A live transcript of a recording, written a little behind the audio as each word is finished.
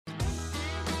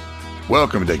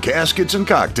Welcome to Caskets and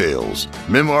Cocktails,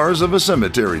 Memoirs of a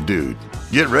Cemetery Dude.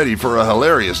 Get ready for a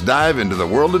hilarious dive into the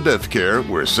world of death care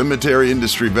where cemetery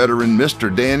industry veteran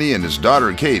Mr. Danny and his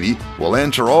daughter Katie will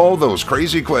answer all those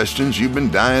crazy questions you've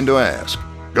been dying to ask.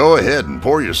 Go ahead and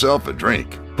pour yourself a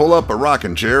drink, pull up a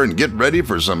rocking chair, and get ready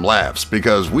for some laughs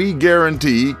because we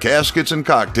guarantee Caskets and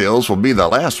Cocktails will be the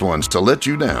last ones to let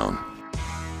you down.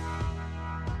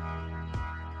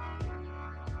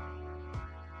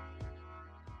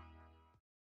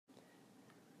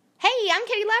 Hey, I'm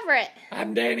Katie Leverett.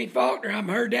 I'm Danny Faulkner. I'm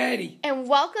her daddy. And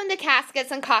welcome to Caskets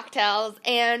and Cocktails.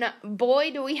 And boy,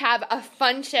 do we have a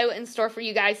fun show in store for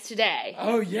you guys today.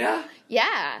 Oh, yeah?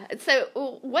 Yeah.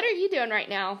 So, what are you doing right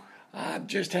now? I'm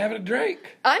just having a drink.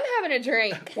 I'm having a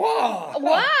drink. Wow.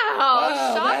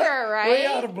 Wow. Shocker, right? We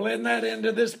ought to blend that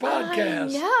into this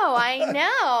podcast. I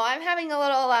know. I'm having a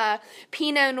little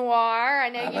Pinot Noir.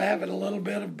 I'm having a little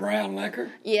bit of brown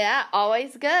liquor. Yeah,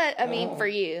 always good. I mean, for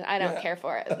you. I don't care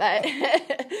for it. But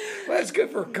Well, it's good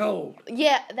for a cold.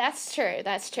 Yeah, that's true.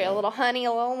 That's true. A little honey,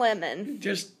 a little lemon.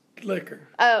 Just liquor.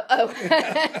 Oh.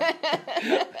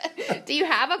 Do you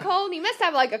have a cold? You must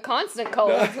have like a constant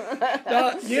cold.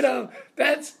 No,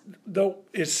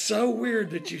 it's so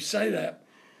weird that you say that.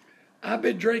 I've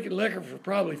been drinking liquor for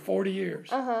probably 40 years.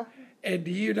 Uh-huh. And do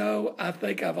you know, I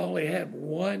think I've only had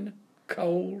one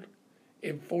cold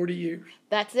in 40 years.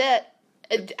 That's it.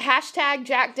 Hashtag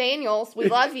Jack Daniels. We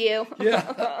love you.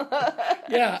 Yeah.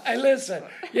 Yeah. Hey, listen.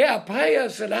 Yeah, pay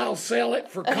us and I'll sell it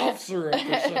for cough syrup or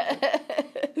something.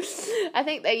 I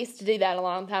think they used to do that a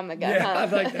long time ago. Yeah, huh? I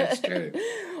think that's true.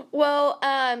 Well,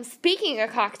 speaking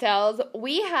of cocktails,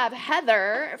 we have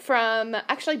Heather from,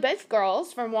 actually both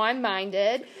girls from Wine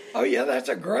Minded. Oh, yeah, that's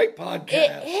a great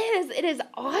podcast. It is. It is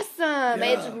awesome. Yeah.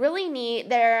 It's really neat.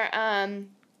 They're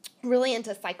really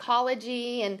into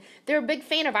psychology, and they're a big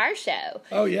fan of our show.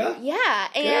 Oh, yeah? Yeah,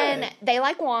 and Good. they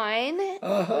like wine.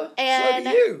 Uh-huh. And,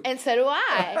 so do you. And so do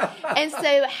I. And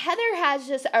so Heather has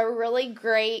just a really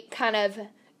great kind of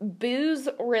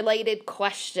booze-related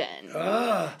question.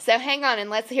 So hang on and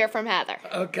let's hear from Heather.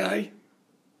 Okay.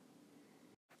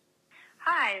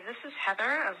 Hi, this is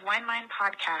Heather of Wine Mind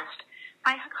Podcast.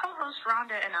 My co-host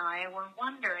Rhonda and I were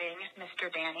wondering,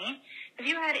 Mr. Danny, if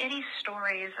you had any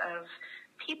stories of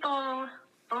people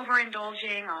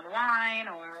overindulging on wine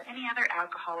or any other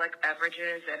alcoholic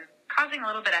beverages and causing a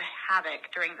little bit of havoc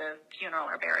during the funeral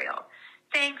or burial.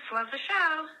 Thanks, love the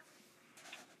show.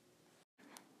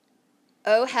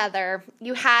 Oh, Heather,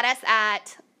 you had us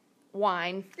at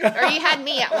wine. Or you had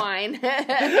me at wine.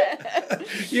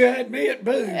 You had me at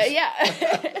booze. Yeah.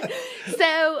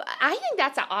 So I think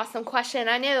that's an awesome question.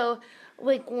 I know,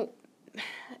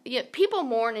 people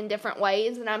mourn in different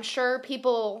ways, and I'm sure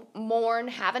people mourn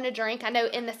having a drink. I know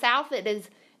in the South it is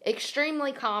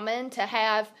extremely common to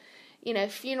have,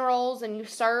 funerals and you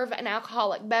serve an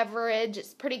alcoholic beverage.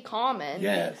 It's pretty common.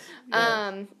 Yes.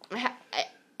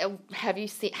 Have you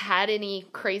had any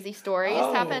crazy stories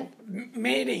happen?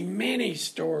 Many, many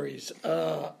stories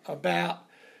about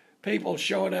people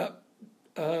showing up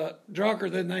drunker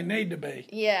than they need to be.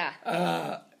 Yeah.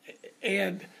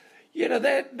 And,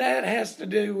 that has to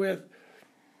do with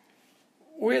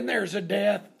when there's a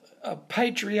death, a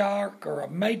patriarch or a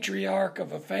matriarch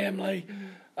of a family,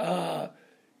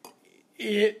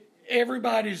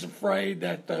 everybody's afraid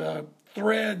that the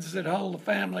threads that hold the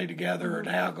family together are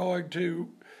now going to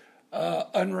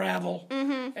unravel.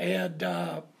 Mm-hmm. And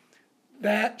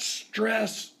that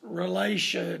stress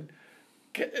relation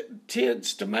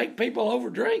tends to make people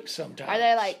overdrink sometimes. Are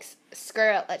they like,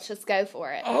 screw it, let's just go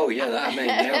for it? Oh, yeah. I mean,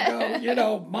 they'll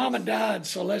go, Mama died,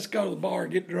 so let's go to the bar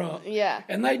and get drunk. Yeah.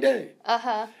 And they do.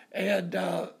 Uh-huh. And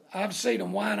I've seen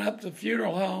them wind up at the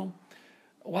funeral home.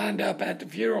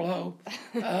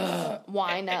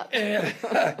 Wine up. And,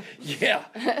 yeah.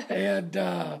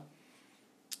 And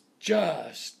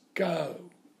just go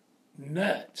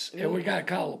nuts. And we got to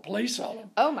call the police on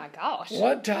them. Oh, my gosh.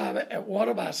 One time at one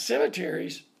of my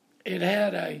cemeteries, it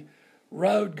had a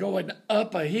road going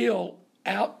up a hill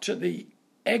out to the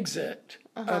exit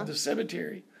of the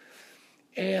cemetery.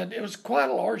 And it was quite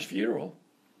a large funeral.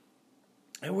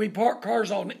 And we parked cars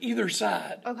on either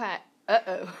side. Okay.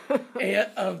 Uh-oh. And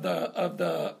of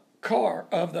the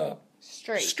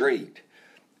street.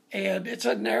 And it's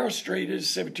a narrow street. It's a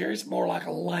cemetery. It's more like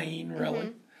a lane, really.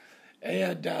 Mm-hmm.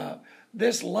 And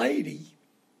this lady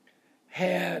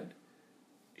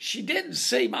she didn't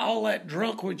seem all that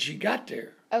drunk when she got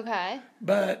there. Okay.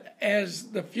 But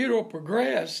as the funeral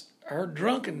progressed, her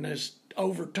drunkenness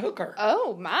overtook her.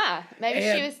 Oh, my. Maybe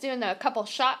she was doing a couple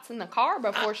shots in the car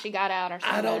before she got out or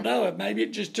something. I don't know. Maybe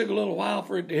it just took a little while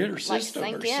for it to hit her system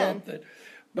or something.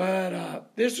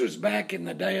 But this was back in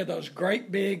the day of those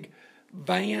great big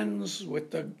vans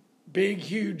with the big,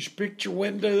 huge picture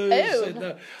windows. Ooh.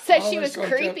 And So all she this was sort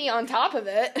of creepy on top of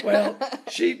it. Well,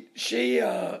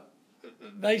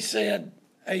 they said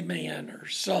amen or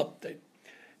something.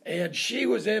 And she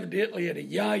was evidently at a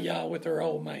yah-yah with her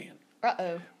old man.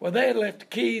 Uh-oh. Well, they had left the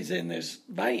keys in this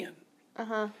van.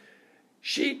 Uh-huh.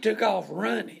 She took off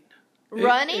running.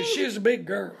 Running? And she was a big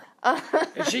girl.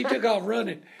 And she took off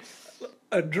running.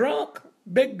 A drunk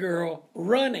big girl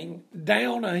running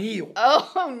down a hill.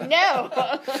 Oh,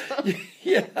 no.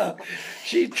 Yeah.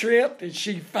 She tripped and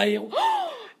she fell.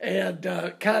 And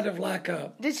kind of like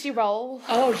a... Did she roll?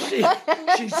 Oh, she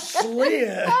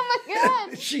slid. Oh, my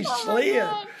God. She Oh, slid.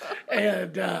 my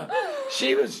God. And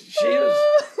she was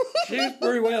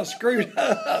pretty well screwed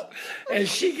up. And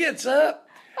she gets up.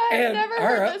 I've never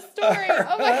heard this story.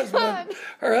 Oh, my God.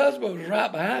 Her husband was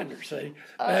right behind her, see.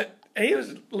 But he was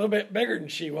a little bit bigger than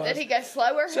she was. Did he go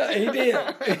slower? So he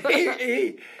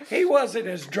did. He wasn't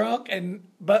as drunk,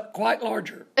 but quite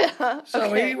larger. So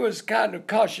Okay. he was kind of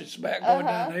cautious about going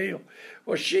down the hill.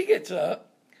 Well, she gets up,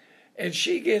 and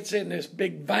she gets in this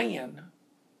big van,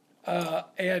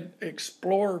 an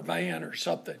Explorer van or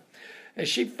something, and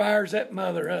she fires that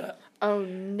mother up. Oh,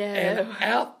 no. And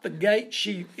out the gate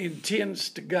she intends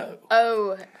to go.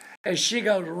 Oh. And she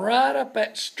goes right up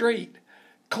that street,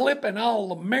 clipping all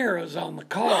the mirrors on the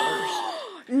cars.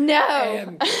 No.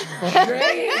 And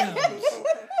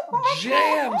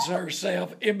jams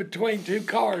herself in between two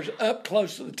cars up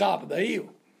close to the top of the hill.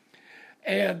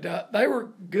 And they were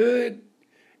good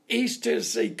East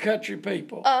Tennessee country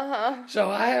people. Uh-huh.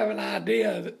 So I have an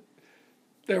idea that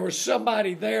there was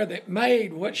somebody there that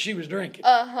made what she was drinking.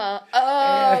 Uh-huh.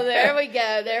 Oh, there we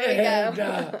go. There we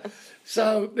go.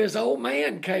 So this old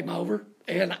man came over,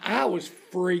 and I was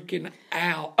freaking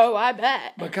out. Oh, I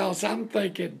bet. Because I'm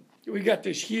thinking, we got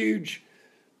this huge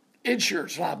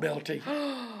insurance liability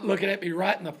looking at me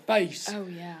right in the face. Oh,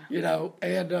 yeah. You know,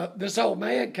 and this old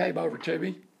man came over to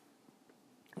me.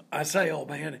 I say old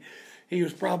man, he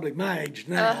was probably my age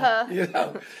now, you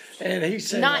know. And he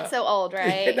said... Not so old,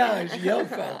 right? No, he's a young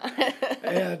fella.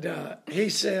 And he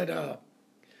said, oh,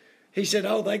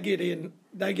 they get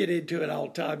into it all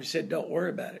the time. He said, don't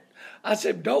worry about it. I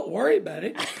said, don't worry about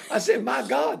it. I said, my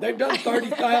God, they've done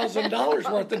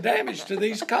 $30,000 worth of damage to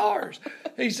these cars.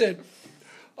 He said,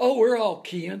 oh, we're all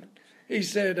kin. He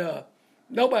said,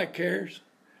 nobody cares.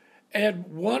 And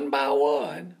one by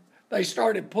one, they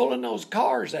started pulling those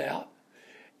cars out,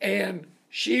 and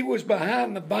she was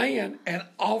behind the van, and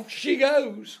off she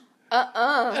goes.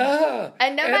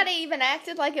 And nobody even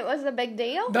acted like it was a big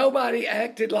deal? Nobody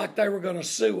acted like they were going to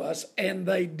sue us, and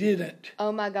they didn't.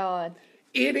 Oh, my God.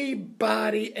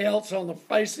 Anybody else on the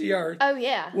face of the earth Oh,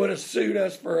 yeah. would have sued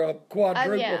us for a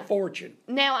quadruple fortune.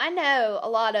 Now, I know a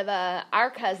lot of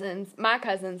my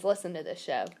cousins listen to this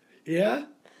show. Yeah?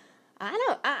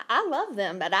 I love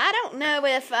them, but I don't know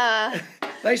if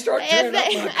They start tearing up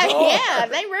my car. yeah,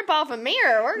 if they rip off a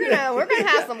mirror, we're gonna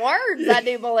have some words, I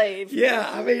do believe. Yeah,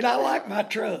 I mean, I like my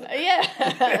truck.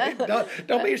 Yeah.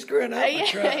 Don't be screwing up my Yeah,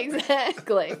 truck.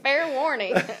 exactly. Fair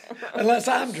warning. Unless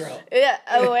I'm drunk. Yeah.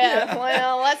 Oh, yeah.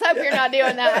 Well, let's hope you're not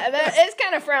doing that. It's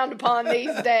kind of frowned upon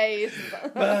these days.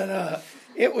 But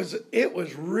it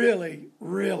was really,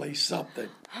 really something.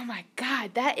 Oh my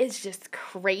God, that is just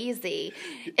crazy.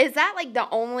 Is that like the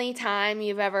only time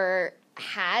you've ever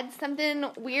had something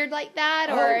weird like that,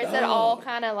 or is it all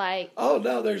kind of like? Oh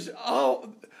no, there's all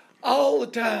the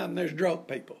time there's drunk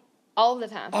people. All the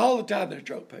time. All the time there's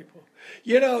drunk people.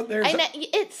 You know, And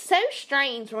it's so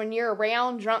strange when you're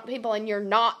around drunk people and you're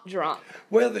not drunk.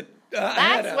 well,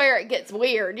 That's where it gets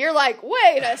weird. You're like,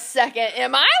 wait a second,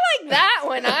 am I like that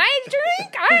when I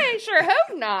drink? I sure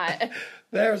hope not.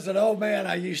 There's an old man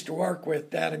I used to work with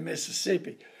down in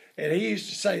Mississippi, and he used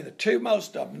to say the two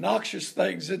most obnoxious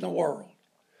things in the world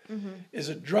is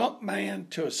a drunk man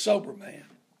to a sober man,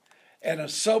 and a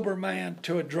sober man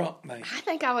to a drunk man. I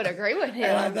think I would agree with him.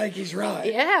 And I think he's right.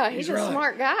 Yeah, he's a right.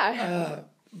 smart guy.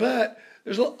 But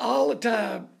there's all the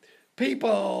time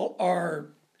people are,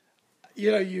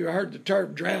 you know, you heard the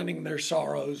term drowning their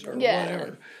sorrows or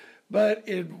whatever. But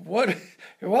in one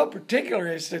particular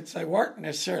instance, they weren't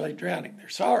necessarily drowning their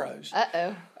sorrows.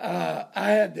 Uh-oh.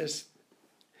 I had this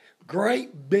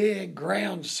great big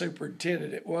ground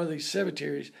superintendent at one of these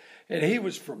cemeteries, and he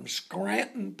was from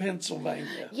Scranton,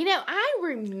 Pennsylvania. You know, I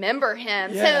remember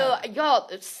him. Yeah. So, y'all,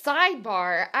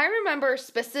 sidebar, I remember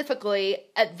specifically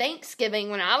at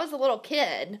Thanksgiving when I was a little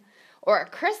kid, or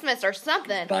Christmas or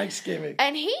something. Thanksgiving.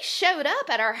 And he showed up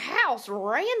at our house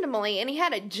randomly, and he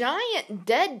had a giant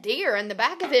dead deer in the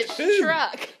back of his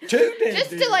truck. Two dead Just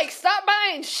deers. to like stop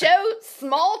by and show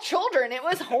small children. It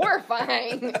was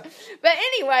horrifying. But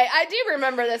anyway, I do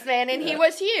remember this man, and he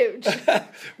was huge.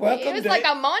 Welcome He was to, like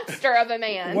a monster of a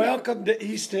man. welcome to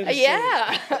East Tennessee.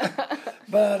 Yeah.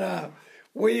 But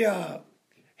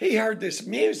he heard this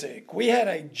music. We had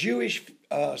a Jewish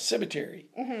cemetery.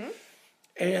 Mm-hmm.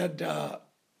 And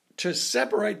to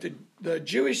separate the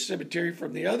Jewish cemetery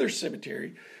from the other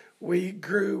cemetery, we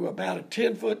grew about a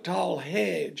 10-foot tall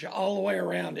hedge all the way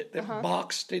around it that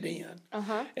boxed it in.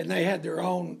 And they had their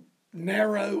own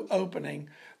narrow opening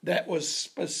that was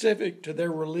specific to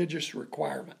their religious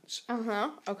requirements.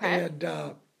 Okay.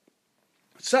 And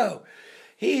so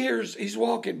he's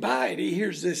walking by and he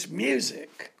hears this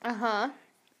music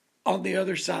on the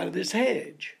other side of this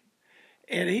hedge.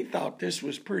 And he thought this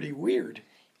was pretty weird.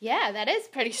 Yeah, that is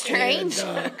pretty strange.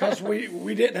 Because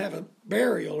we didn't have a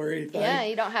burial or anything. Yeah,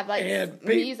 you don't have like And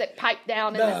music piped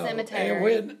down in the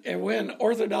cemetery. And when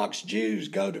Orthodox Jews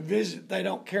go to visit, they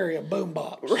don't carry a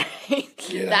boombox. Right.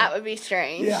 You know? That would be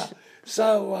strange. Yeah.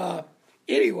 So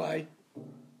anyway,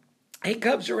 he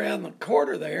comes around the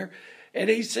corner there, and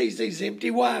he sees these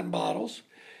empty wine bottles.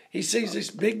 He sees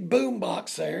this big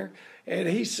boombox there, and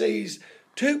he sees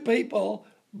two people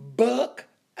buck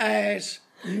ass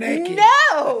naked.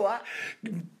 No!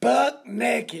 Buck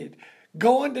naked,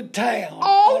 going to town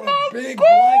Oh on my a big God!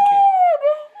 blanket,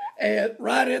 and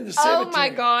right in the cemetery. Oh my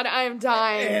God, I am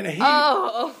dying. And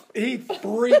he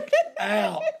freaked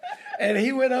out. And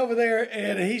he went over there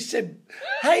and he said,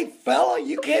 "Hey, fella,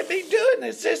 you can't be doing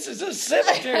this. This is a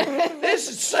cemetery. This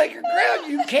is sacred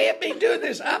ground. You can't be doing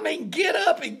this. I mean, get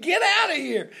up and get out of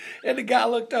here." And the guy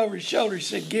looked over his shoulder and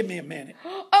said, "Give me a minute."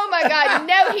 Oh my God,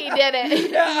 no, he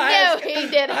didn't. Yeah, He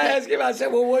didn't. I asked him, I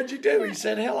said, "Well, what'd you do?" He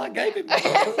said, "Hell, I gave him."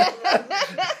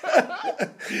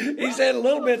 He said, "A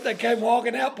little bit, they came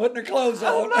walking out, putting their clothes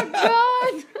on." Oh my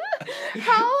God.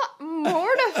 How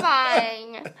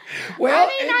mortifying. Well, I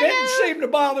mean, it didn't seem to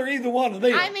bother either one of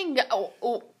them. I mean,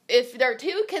 if they're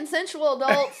two consensual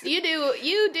adults, you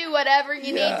do whatever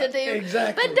you need to do.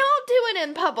 Exactly. But don't do it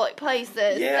in public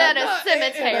places at a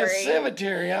cemetery. In a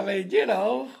cemetery. I mean, you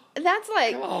know. That's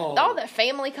like Come on. all the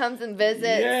family comes and visits.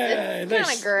 Yeah, It's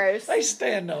kind of gross. They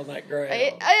stand on that ground.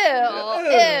 Ew.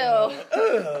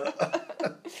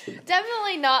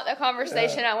 Definitely not the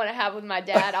conversation I want to have with my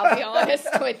dad. I'll be honest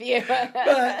with you. But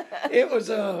it was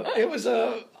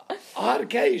a odd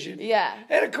occasion. Yeah.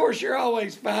 And of course, you're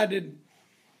always finding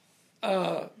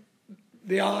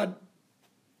the odd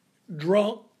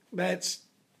drunk that's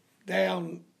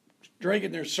down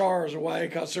drinking their sorrows away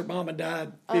because their mama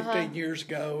died 15 years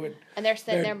ago, And they're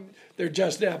sitting there. They're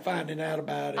just now finding out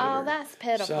about it. Oh, or that's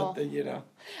pitiful. Something, you know.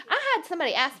 I had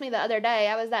somebody ask me the other day.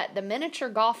 I was at the miniature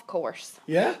golf course.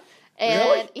 Yeah. And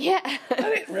Really? yeah. I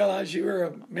didn't realize you were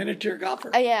a miniature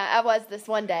golfer. Yeah, I was this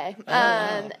one day.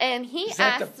 wow. And he Is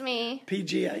that asked the me.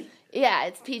 PGA. Yeah,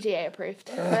 it's PGA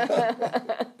approved.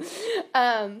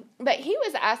 But he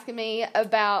was asking me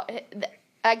about.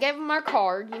 I gave him our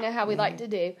card. You know how we like to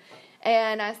do.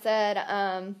 And I said,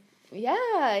 yeah.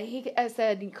 I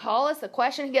said, you call us a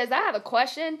question. He goes, I have a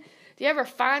question. Do you ever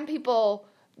find people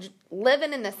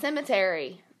living in the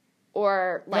cemetery?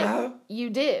 Or, like, you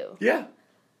do? Yeah.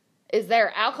 Is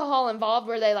there alcohol involved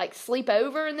where they, like, sleep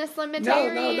over in the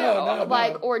cemetery? No.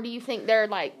 Like, or do you think they're,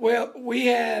 like... Well, we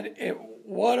had, at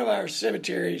one of our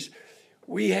cemeteries,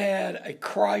 we had a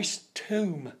Christ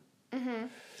tomb,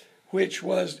 which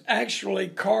was actually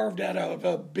carved out of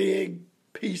a big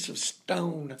piece of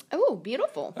stone. Oh,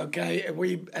 beautiful. Okay, and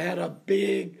we had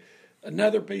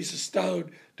another piece of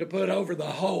stone to put over the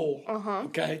hole.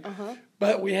 Okay,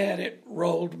 but we had it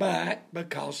rolled back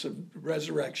because of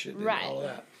resurrection and all of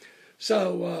that.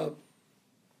 So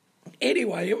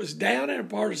anyway, it was down in a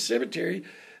part of the cemetery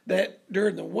that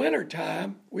during the winter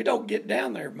time we don't get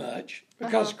down there much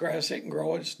because grass isn't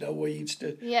growing, it's no weeds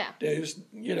to do,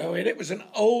 you know. And it was an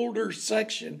older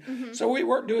section, so we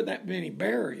weren't doing that many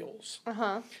burials.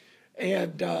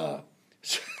 And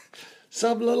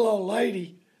some little old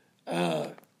lady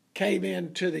came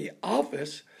into the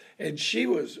office, and she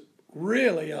was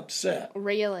really upset.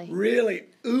 Really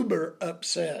uber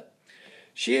upset.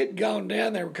 She had gone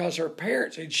down there because her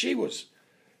parents, and she was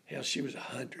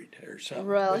 100 or something.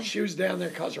 Really? But she was down there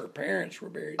because her parents were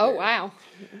buried Oh, there. wow.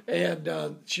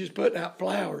 And she was putting out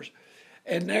flowers.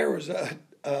 And there was a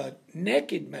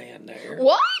naked man there.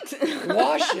 What?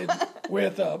 Washing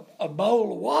with a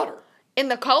bowl of water. In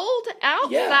the cold?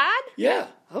 Outside? Yeah.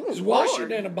 Oh, he was washing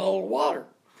Lord. in a bowl of water.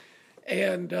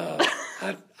 And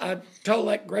I told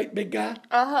that great big guy.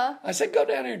 I said, go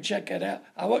down there and check that out.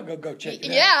 I wasn't gonna go check it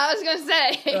out. Yeah, I was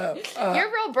gonna say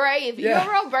you're real brave. yeah.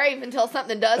 You're real brave until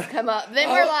something does come up. Then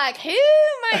we're like, who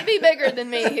might be bigger than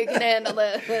me who can handle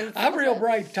this? I'm real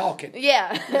brave talking.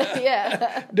 Yeah,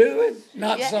 yeah. Doing,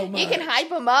 not Yeah, so much. you can hype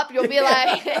them up. You'll be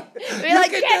like, get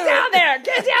down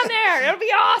there. It'll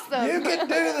be awesome. You can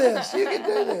do this. You can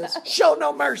do this. Show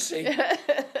no mercy.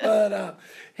 But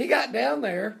he got down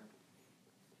there,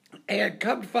 and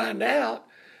come to find out,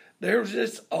 there was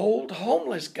this old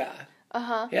homeless guy.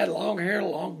 He had long hair,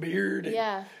 long beard. And,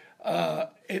 Yeah.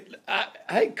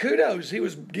 Hey, kudos. He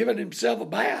was giving himself a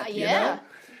bath, you know?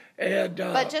 And,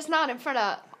 But just not in front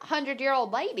of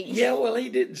 100-year-old ladies. yeah, well, he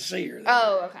didn't see her.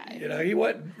 Oh, okay. You know, he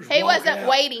wasn't. He walking wasn't out.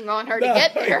 waiting on her to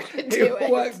get there to do He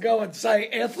it. wasn't going to say,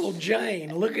 Ethel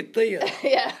Jane, look at this.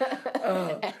 Yeah.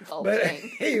 But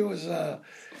he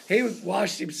was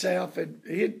washed himself, and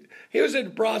he was in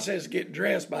the process of getting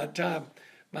dressed by the time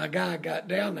my guy got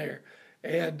down there.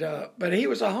 And but he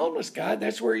was a homeless guy. And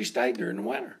that's where he stayed during the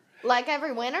winter. Like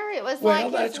every winter, it was Well, like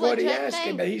his that's what he legit asked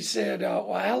thing? him. He said,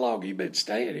 well, how long have you been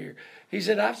staying here? He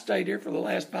said, I've stayed here for the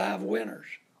last 5 winters.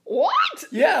 What?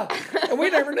 Yeah, and we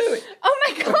never knew it. Oh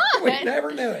my God! We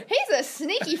never knew it. He's a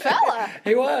sneaky fella.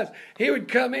 He was. He would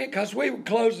come in because we would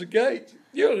close the gates.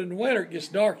 You know, in the winter it gets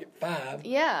dark at 5.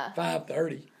 Yeah.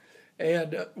 5:30,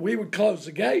 and we would close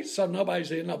the gates so nobody's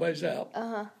in, nobody's out.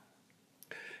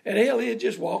 And he'd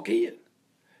just walk in.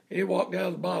 He'd walk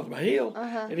down the bottom of the hill,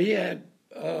 and he had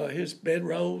his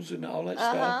bedrolls and all that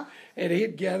stuff. And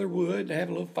he'd gather wood and have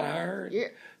a little fire.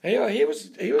 He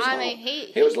was. I mean,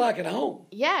 he was like at home.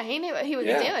 Yeah, he knew what he was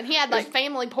Yeah. doing. He had like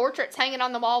family portraits hanging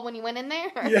on the wall when you went in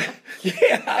there. Yeah,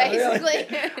 Basically.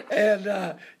 really.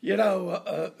 And you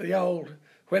know, the old.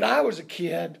 When I was a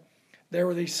kid, there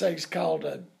were these things called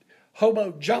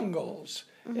hobo jungles,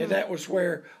 and that was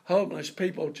where homeless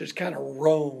people just kind of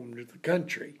roamed the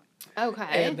country.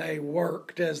 Okay. And they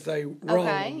worked as they roamed.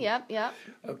 Okay. Yep.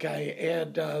 Okay,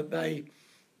 and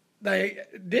they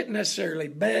didn't necessarily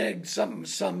beg.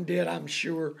 Some did, I'm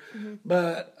sure,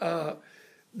 but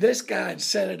this guy had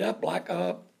set it up like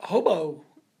a hobo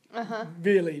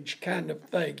village kind of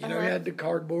thing. You know, he had the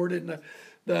cardboard and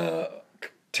the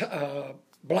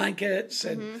blankets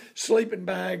and sleeping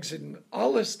bags and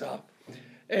all this stuff.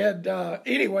 And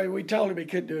anyway, we told him he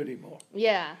couldn't do it anymore.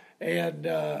 Yeah. And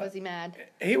Was he mad?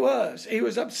 he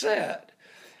was upset.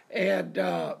 And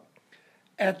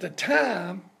at the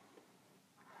time,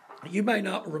 you may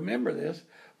not remember this,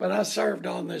 but I served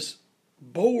on this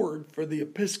board for the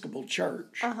Episcopal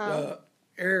Church, the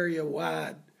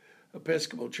area-wide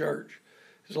Episcopal Church.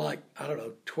 It's like, I don't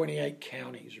know, 28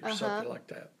 counties or something like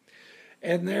that.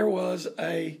 And there was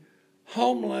a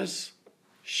homeless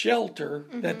shelter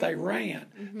that they ran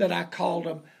that I called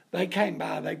them. They came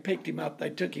by, they picked him up, they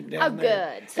took him down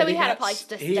there. Oh, good. So And he had a got- place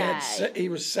to stay. He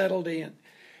was settled in,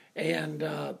 and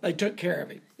they took care of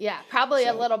him. Yeah, probably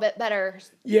a little bit better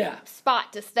Yeah.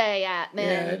 spot to stay at than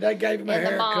Yeah, they gave him a in the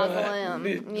haircut, mausoleum.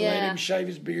 and let Yeah. him shave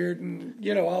his beard, and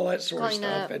all that sort Clean of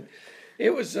stuff. up. And it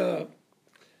was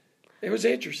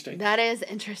interesting. That is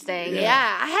interesting. Yeah.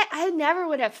 Yeah, I never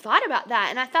would have thought about that.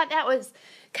 And I thought that was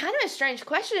kind of a strange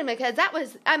question because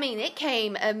it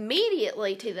came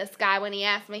immediately to this guy when he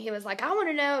asked me. He was like, I want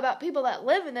to know about people that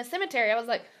live in the cemetery. I was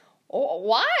like, oh,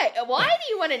 why? Why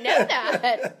do you want to know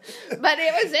that? But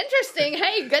it was interesting.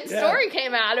 Hey, good story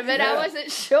came out of it. Yeah. I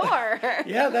wasn't sure.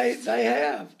 Yeah, they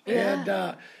have.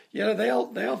 Yeah. And,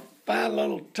 they'll find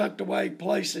little tucked away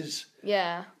places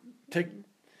Yeah. to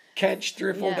catch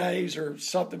 3 or 4 Yeah. days or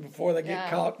something before they get Yeah.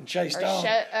 caught and chased Or off.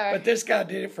 But this guy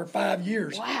did it for 5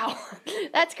 years. Wow.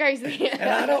 That's crazy. And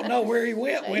I don't know where he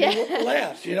went when he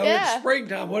left. In Yeah.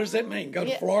 springtime, what does that mean? Go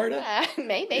to Florida?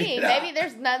 Maybe. Yeah. Maybe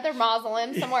there's another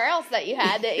mausoleum somewhere else that you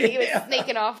had that he was Yeah.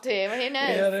 sneaking off to. Who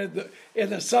knows? Yeah, in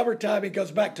the summertime, he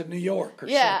goes back to New York or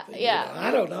Yeah, something. yeah.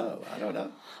 I don't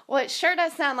know. Well, it sure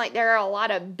does sound like there are a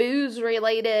lot of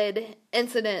booze-related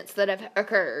incidents that have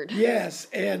occurred. Yes,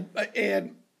 and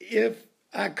if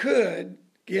I could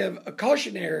give a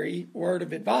cautionary word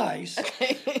of advice,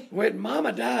 when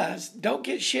Mama dies, don't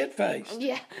get shit-faced.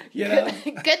 Yeah. You know?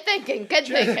 Good thinking. Good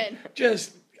thinking.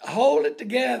 Just hold it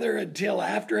together until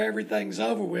after everything's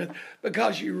over with,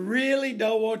 because you really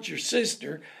don't want your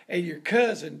sister and your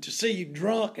cousin to see you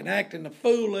drunk and acting a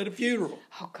fool at a funeral.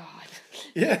 Oh, God.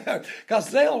 Yeah,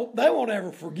 because they won't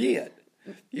ever forget.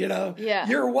 Yeah.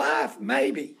 Your wife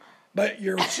maybe, but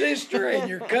your sister and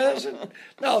your cousin,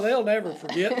 no, they'll never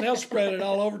forget, and they'll spread it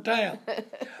all over town.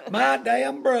 My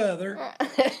damn brother.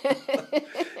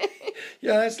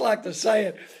 That's like the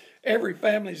saying. every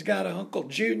family's got an Uncle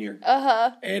Junior.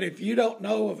 Uh-huh. And if you don't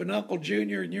know of an Uncle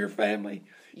Junior in your family,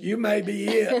 you may be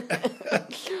it.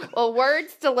 Well,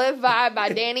 Words to Live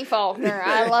by Danny Faulkner.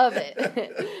 I love it.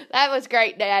 That was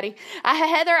great, Daddy.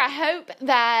 Heather, I hope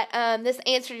that this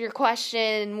answered your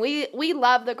question. We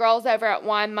love the girls over at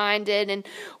Wine Minded, and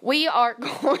we are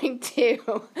going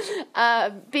to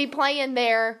be playing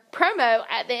their promo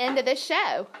at the end of this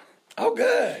show. Oh,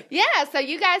 good. Yeah, so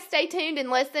you guys stay tuned and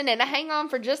listen, and hang on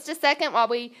for just a second while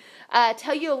we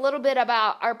tell you a little bit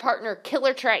about our partner,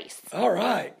 Killer Trace. All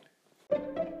right.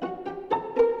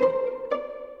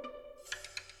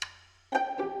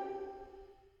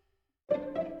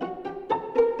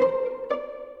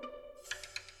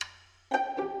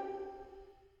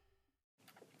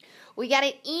 We got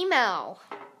an email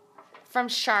from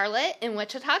Charlotte in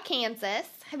Wichita, Kansas.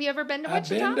 Have you ever been to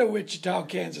Wichita? I've been to Wichita,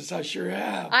 Kansas. I sure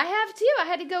have. I have too. I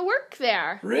had to go work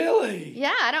there. Really?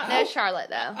 Yeah, I don't know Charlotte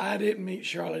though. I didn't meet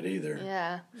Charlotte either.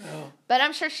 Yeah. No. But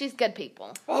I'm sure she's good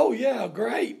people. Oh, yeah,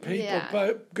 great people.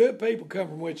 Yeah. Good people come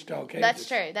from Wichita, Kansas.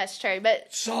 That's true.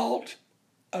 But Salt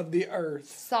of the earth.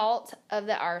 salt of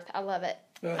the earth. I love it.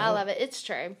 Uh-huh. I love it. It's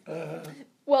true.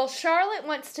 Well, Charlotte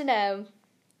wants to know,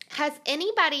 has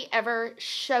anybody ever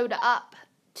showed up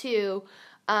to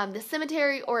the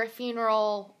cemetery or a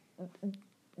funeral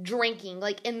drinking,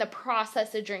 like in the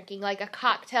process of drinking, like a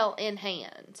cocktail in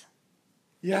hand?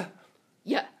 Yeah.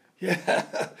 Yeah.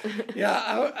 Yeah.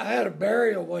 Yeah, I had a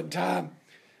burial one time,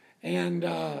 and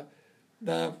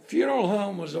the funeral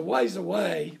home was a ways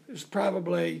away. It was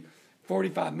probably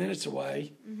 45 minutes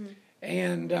away. Mm-hmm.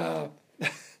 And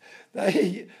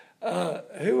they,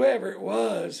 whoever it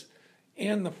was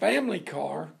in the family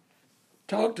car,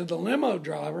 talked to the limo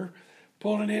driver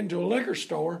pulling into a liquor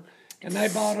store, and they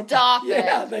bought a... Stop it.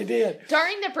 Yeah, they did.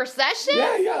 During the procession?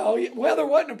 Yeah. Oh, yeah. Well, there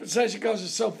wasn't a procession because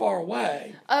it's so far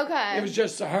away. Okay. It was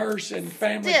just a hearse and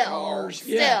family cars.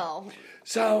 Still.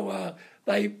 So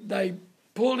they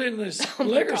pulled in this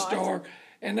liquor store,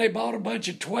 and they bought a bunch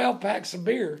of 12 packs of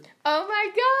beer. Oh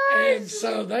my gosh. And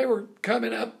so they were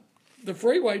coming up the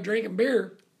freeway drinking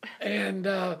beer, and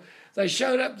they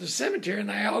showed up to the cemetery, and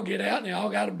they all get out, and they all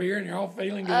got a beer, and they're all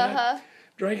feeling good,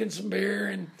 drinking some beer.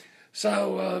 And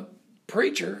so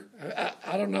preacher,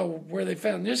 I don't know where they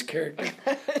found this character.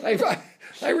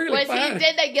 They really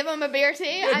Did they give them a beer too?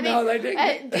 No, they didn't.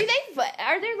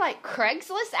 Are there like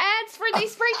Craigslist ads for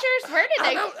these preachers? Where did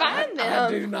they find them? I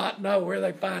do not know where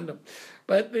they find them.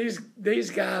 But these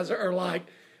guys are like,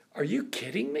 are you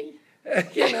kidding me?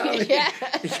 Yeah.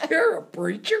 You're a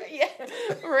preacher? Yeah.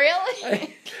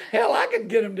 Really? Hell, I could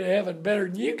get them to heaven better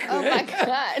than you could. Oh my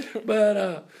God.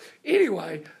 But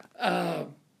anyway,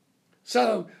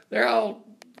 so they're all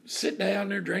sitting down,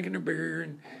 they're drinking their beer,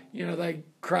 and they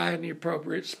cry in the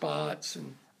appropriate spots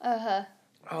and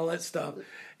all that stuff.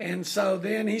 And so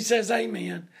then he says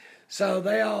amen. So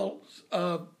they all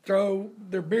throw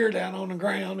their beer down on the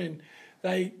ground, and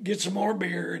they get some more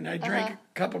beer, and they drink a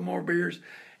couple more beers,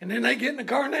 and then they get in the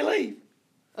car and they leave.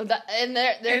 And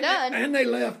they're done. And they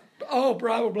left,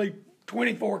 probably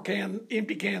 24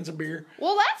 empty cans of beer.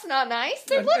 Well, that's not nice.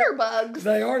 They're litter bugs.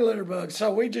 They are litter bugs.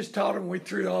 So we just taught them, we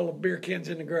threw all the beer cans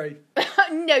in the grave.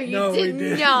 No, you did we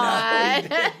didn't. not.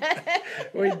 No,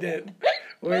 we didn't.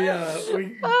 We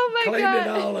cleaned it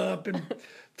all up and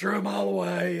threw them all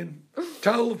away, and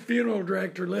told the funeral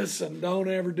director, listen, don't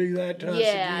ever do that to us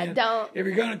again. Don't. If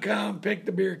you're going to come, pick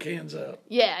the beer cans up.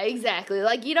 Yeah, exactly.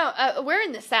 Like, we're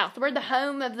in the South. We're the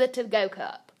home of the to-go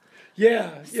cup.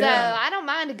 Yeah. So I don't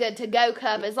mind a good to-go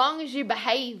cup as long as you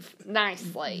behave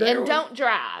nicely and don't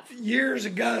drive. Years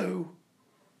ago,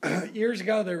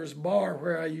 there was a bar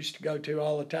where I used to go to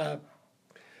all the time,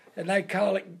 and they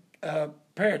call it a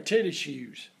pair of titty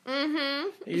shoes.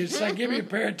 Mm-hmm. You'd say, give me a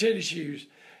pair of titty shoes.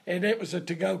 And it was a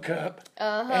to-go cup.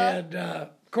 And, of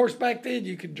course, back then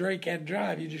you could drink and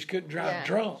drive. You just couldn't drive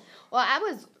drunk. Well,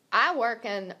 I work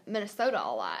in Minnesota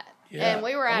a lot. Yeah. And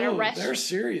we were at a restaurant. They're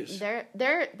serious.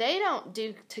 They don't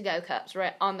do to-go cups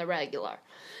on the regular.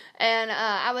 And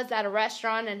I was at a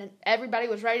restaurant, and everybody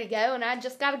was ready to go, and I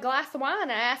just got a glass of wine.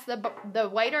 And I asked the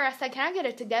waiter, I said, can I get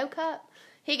a to-go cup?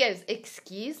 He goes,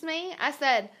 excuse me? I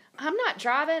said, I'm not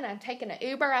driving. I'm taking an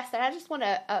Uber. I said, I just want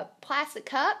a plastic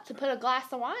cup to put a glass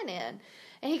of wine in.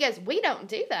 And he goes, we don't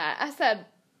do that. I said,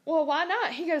 well, why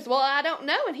not? He goes, well, I don't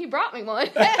know. And he brought me one.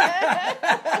 I said,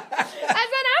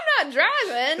 I'm not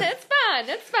driving.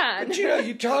 It's fine. But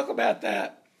you talk about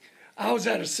that. I was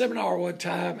at a seminar one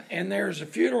time, and there's a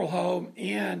funeral home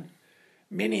in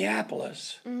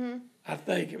Minneapolis. Mm-hmm. I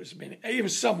think it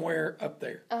was somewhere up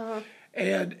there.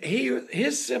 And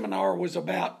his seminar was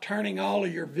about turning all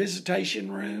of your visitation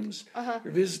rooms,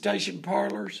 your visitation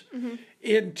parlors,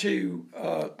 into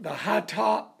the high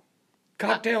top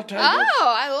cocktail tables.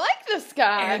 Oh, I like this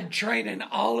guy. And training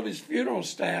all of his funeral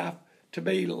staff to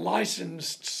be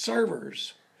licensed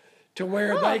servers, to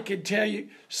where they could tell you,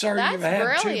 sir, That's you've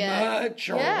had brilliant. too much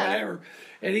or whatever.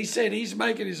 And he said he's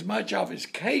making as much off his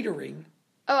catering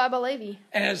Oh, I believe you.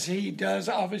 as he does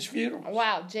off his funerals.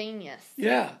 Wow, genius.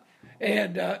 Yeah.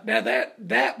 And now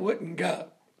that wouldn't go.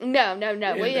 No. In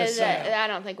the South. I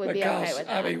don't think we'd be okay Because, with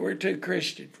that. I mean, we're too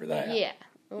Christian for that. Yeah.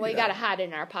 We got to hide it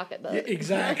in our pocketbook. Yeah,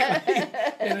 exactly.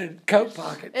 In a coat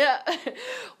pocket. Yeah.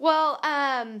 Well,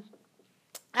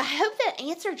 I hope that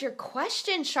answered your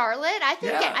question, Charlotte. I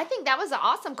think that was an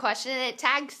awesome question, and it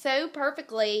tagged so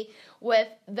perfectly with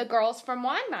the girls from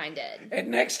Wine Minded. And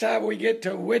next time we get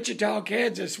to Wichita,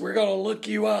 Kansas, we're going to look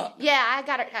you up. Yeah, I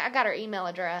got her email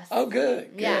address. Oh,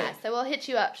 good. Yeah, so we'll hit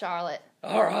you up, Charlotte.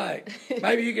 All right.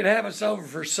 Maybe you can have us over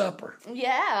for supper.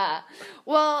 Yeah.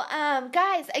 Well,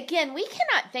 guys, again, we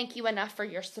cannot thank you enough for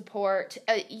your support.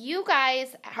 You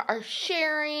guys are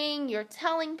sharing, you're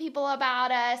telling people about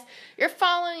us, you're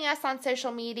following us on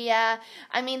social media.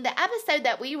 I mean, the episode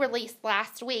that we released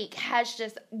last week has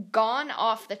just gone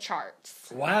off the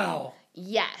charts. Wow.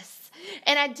 Yes.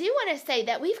 And I do want to say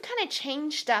that we've kind of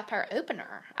changed up our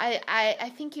opener.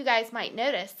 I think you guys might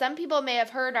notice. Some people may have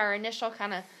heard our initial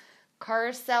kind of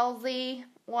carousel-y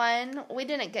one. We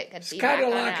didn't get good feedback Kind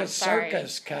of on like it, a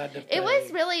circus kind of thing. It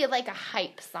was really like a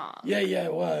hype song. Yeah,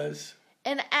 it was.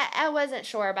 And I wasn't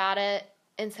sure about it.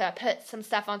 And so I put some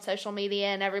stuff on social media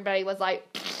and everybody was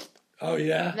like, Oh,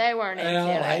 yeah? they weren't into They all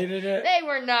it. hated it? They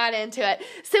were not into it.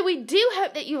 So we do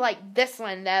hope that you like this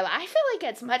one, though. I feel like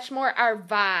it's much more our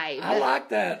vibe. I like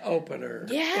that opener.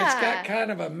 Yeah. It's got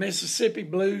kind of a Mississippi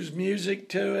blues music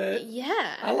to it.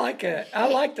 Yeah. I like it. I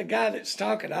like the guy that's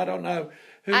talking. I don't know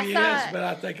who he is, but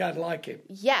I think I'd like him.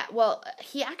 Yeah, well,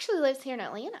 he actually lives here in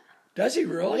Atlanta. Does he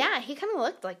really? Yeah, he kind of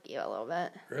looked like you a little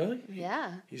bit. Really?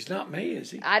 Yeah. He's not me,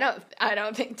 is he? I don't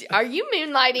think. Are you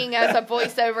moonlighting as a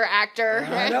voiceover actor?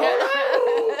 I don't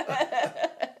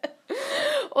know.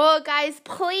 Well, guys,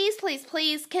 please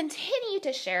continue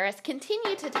to share us.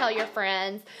 Continue to tell your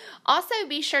friends. Also,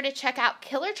 be sure to check out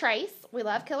Killer Trace. We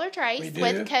love Killer Trace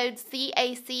with code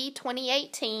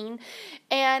CAC2018.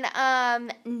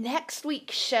 And next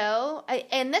week's show,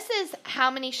 and this is how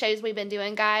many shows we've been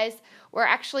doing, guys. We're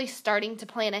actually starting to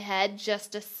plan ahead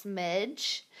just a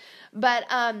smidge. But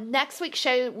next week's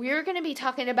show, we're going to be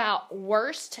talking about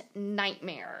worst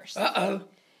nightmares. Uh-oh.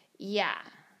 Yeah.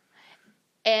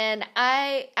 And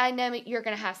I know you're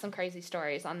going to have some crazy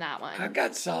stories on that one. I've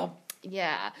got some.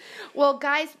 Yeah. Well,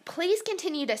 guys, please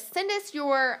continue to send us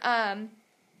your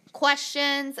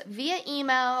questions via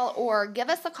email or give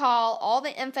us a call. All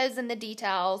the info's in the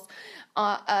details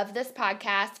of this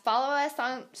podcast. Follow us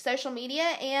on social media.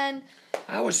 And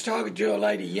I was talking to a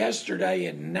lady yesterday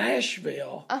in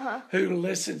Nashville who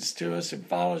listens to us and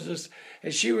follows us.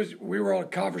 And we were on a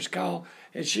conference call,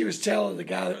 and she was telling the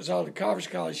guy that was on the conference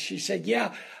call, she said,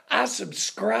 yeah, I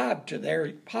subscribe to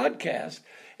their podcast.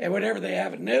 And whenever they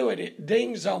have a new one, it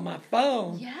dings on my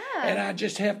phone. Yeah. And I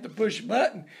just have to push a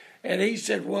button. And he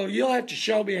said, well, you'll have to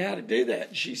show me how to do that.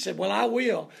 And she said, well, I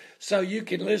will, so you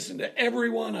can listen to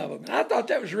every one of them. And I thought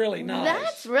that was really nice.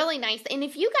 That's really nice. And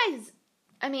if you guys,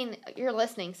 I mean, you're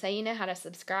listening, so you know how to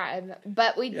subscribe.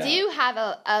 But we do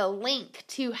have a link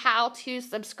to how to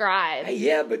subscribe.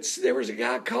 Yeah, but there was a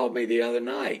guy called me the other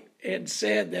night and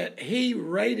said that he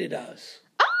rated us.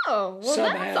 Oh, well,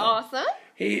 somehow. That's awesome.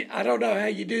 I don't know how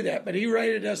you do that, but he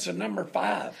rated us a number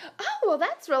 5. Oh, well,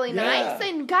 that's really nice. Yeah.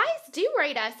 And guys, do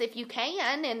rate us if you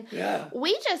can. And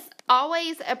we just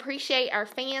always appreciate our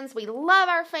fans. We love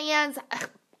our fans.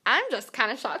 I'm just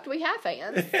kind of shocked we have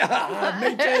fans. Yeah,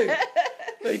 me too.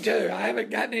 Me too. I haven't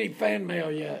gotten any fan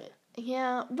mail yet.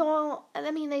 Yeah, well,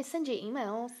 I mean, they send you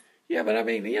emails. Yeah, but I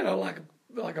mean,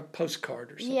 like a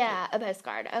postcard or something. Yeah, a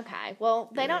postcard. Okay. Well,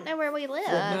 they don't know where we live.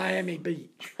 From Miami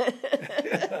Beach.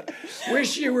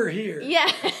 Wish you were here.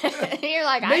 Yeah. You're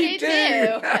like, I do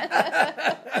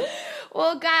too.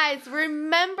 Well, guys,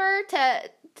 remember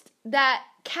that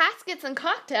Caskets and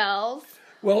Cocktails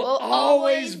will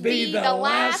always be the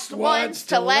last ones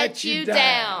to let you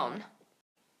down.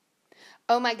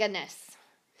 Oh my goodness.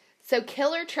 So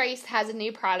Killer Trace has a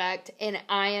new product, and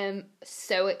I am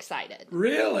so excited.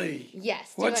 Really?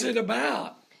 Yes. What's it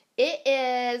about? It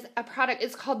is a product,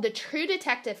 it's called the True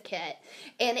Detective Kit,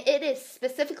 and it is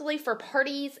specifically for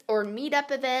parties or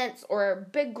meetup events or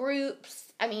big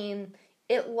groups. I mean,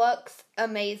 it looks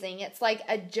amazing. It's like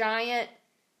a giant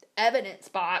evidence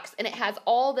box, and it has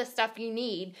all the stuff you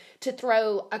need to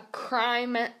throw a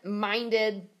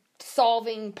crime-minded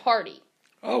solving party.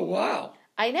 Oh, wow.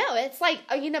 I know. It's like,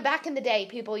 back in the day,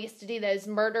 people used to do those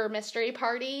murder mystery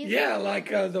parties. Yeah, like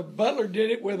the butler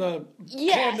did it with a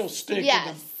candlestick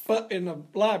in the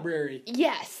library.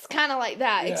 Yes, kind of like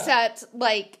that, except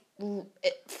like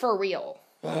for real.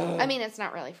 I mean, it's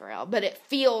not really for real, but it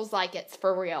feels like it's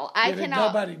for real.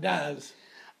 Nobody dies.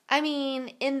 I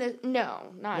mean,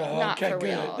 not for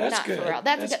real. That's not good. For real.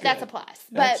 That's a plus.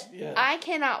 But I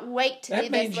cannot wait to do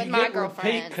this with my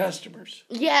girlfriend. Repeat customers.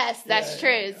 Yes, that's true.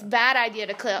 It's a bad idea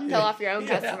to kill off your own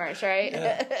customers, right?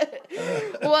 Yeah.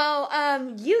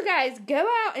 Well, you guys go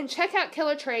out and check out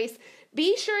Killer Trace.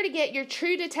 Be sure to get your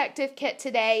True Detective kit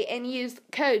today and use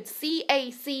code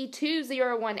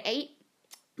CAC2018.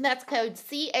 That's code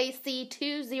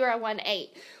CAC2018.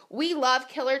 We love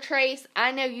Killer Trace.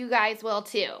 I know you guys will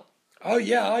too. Oh,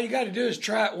 yeah. All you got to do is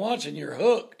try it once and you're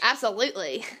hooked.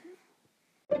 Absolutely.